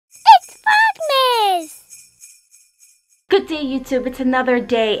Good day, YouTube. It's another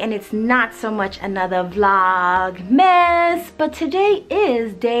day and it's not so much another vlog mess, but today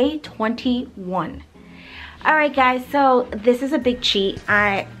is day 21. All right guys, so this is a big cheat.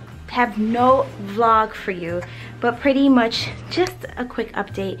 I have no vlog for you, but pretty much just a quick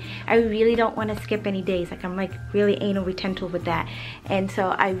update. I really don't want to skip any days. Like, I'm like really anal retentive with that, and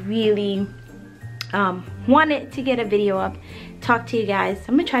so I really wanted to get a video up, talk to you guys.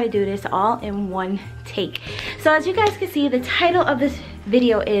 I'm gonna try to do this all in one take. So as you guys can see, the title of this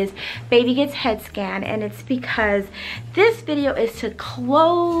video is Baby Gets Head Scan, and it's because this video is to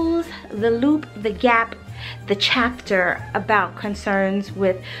close the loop, the gap, the chapter about concerns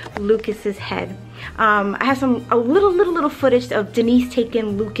with Lucas's head. I have a little footage of Denise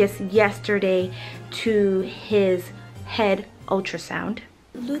taking Lucas yesterday to his head ultrasound.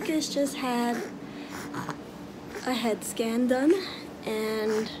 Lucas just had a head scan done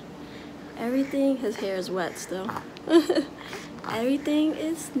and everything, his hair is wet still. Everything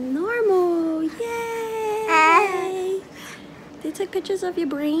is normal. Yay! They took pictures of your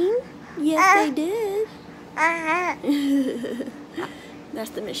brain? Yes, they did.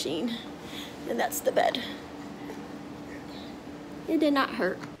 That's the machine and that's the bed. It did not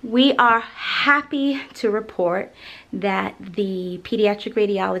hurt. We are happy to report that the pediatric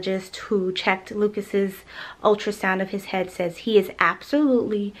radiologist who checked Lucas's ultrasound of his head says he is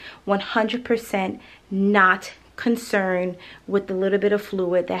absolutely 100% not concerned with the little bit of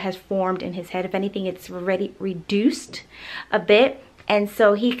fluid that has formed in his head. If anything, it's already reduced a bit. And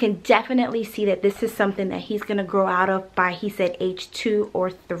so he can definitely see that this is something that he's going to grow out of by, he said, age 2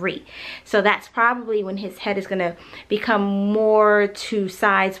 or 3. So that's probably when his head is going to become more to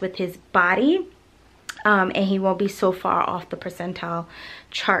size with his body. And he won't be so far off the percentile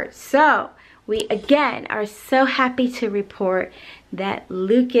chart. So we again are so happy to report that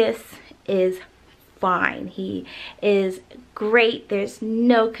Lucas is fine. He is great. There's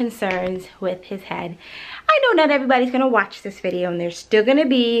no concerns with his head. I know not everybody's gonna watch this video and there's still gonna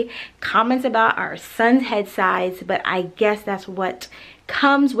be comments about our son's head size, but I guess that's what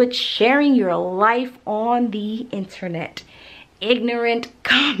comes with sharing your life on the internet. Ignorant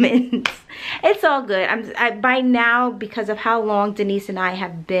comments. It's all good. By now, because of how long Denise and I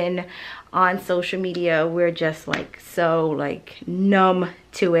have been on social media, we're just like so like numb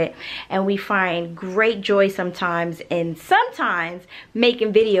to it, and we find great joy sometimes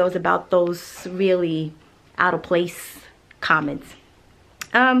making videos about those really out of place comments.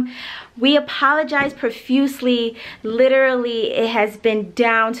 We apologize profusely. Literally, it has been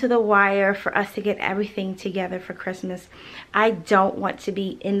down to the wire for us to get everything together for Christmas. I don't want to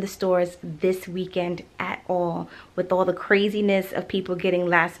be in the stores this weekend at all with all the craziness of people getting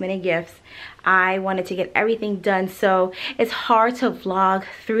last minute gifts. I wanted to get everything done, so it's hard to vlog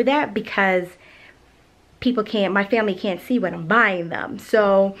through that because my family can't see what I'm buying them.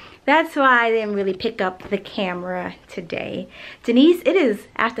 So that's why I didn't really pick up the camera today. Denise, it is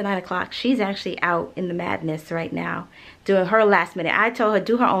after 9 o'clock. She's actually out in the madness right now doing her last minute. I told her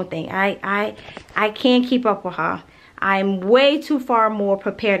do her own thing. I can't keep up with her. I'm way too far more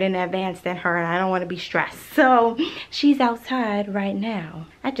prepared in advance than her, and I don't want to be stressed. So she's outside right now.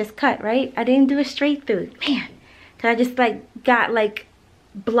 I just cut, right? I didn't do a straight through. Man, cause I just got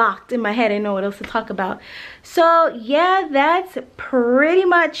blocked in my head. I didn't know what else to talk about. So yeah, that's pretty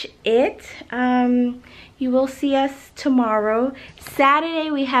much it. You will see us tomorrow. Saturday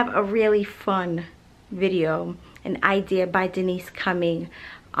we have a really fun video, an idea by Denise coming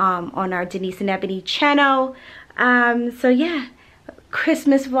on our Denise and Ebony channel. So yeah,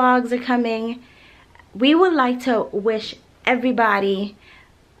 Christmas vlogs are coming. We would like to wish everybody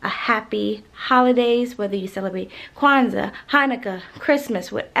a happy holidays, whether you celebrate Kwanzaa, Hanukkah,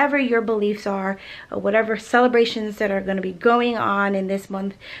 Christmas, whatever your beliefs are, or whatever celebrations that are going to be going on in this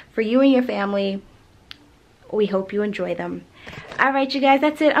month for you and your family. We hope you enjoy them. All right, you guys,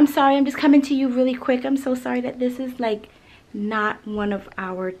 that's it. I'm sorry, I'm just coming to you really quick. I'm so sorry that this is like not one of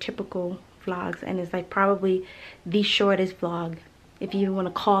our typical vlogs, and it's like probably the shortest vlog, if you want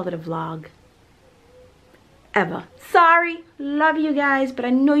to call it a vlog, ever. Sorry, love you guys, but I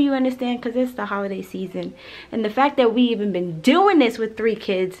know you understand because it's the holiday season, and the fact that we even been doing this with 3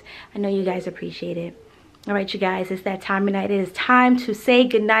 kids, I know you guys appreciate it. All right, you guys, it's that time of night. It is time to say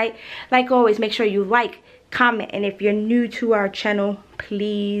goodnight. Like always, make sure you like, comment, and if you're new to our channel,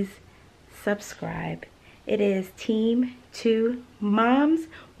 please subscribe. It is Team 2 Moms.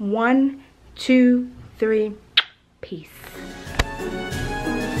 1, 2, 3. Peace.